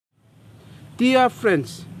Dear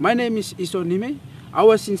friends, my name is Isso Nihmei. I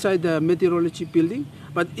was inside the meteorology building,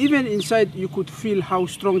 but even inside you could feel how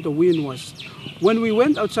strong the wind was. When we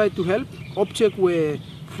went outside to help, objects were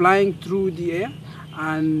flying through the air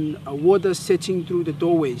and water searching through the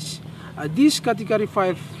doorways. This Category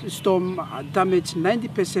 5 storm damaged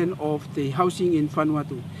 90% of the housing in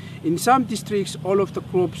Vanuatu. In some districts, all of the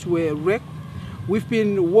crops were wrecked. We've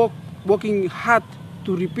been working hard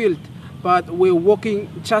to rebuild, but we're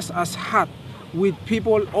working just as hard with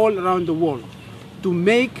people all around the world to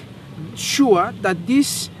make sure that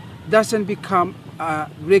this doesn't become a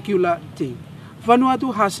regular thing.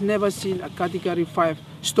 Vanuatu has never seen a Category 5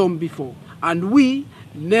 storm before, and we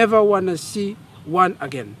never want to see one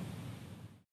again.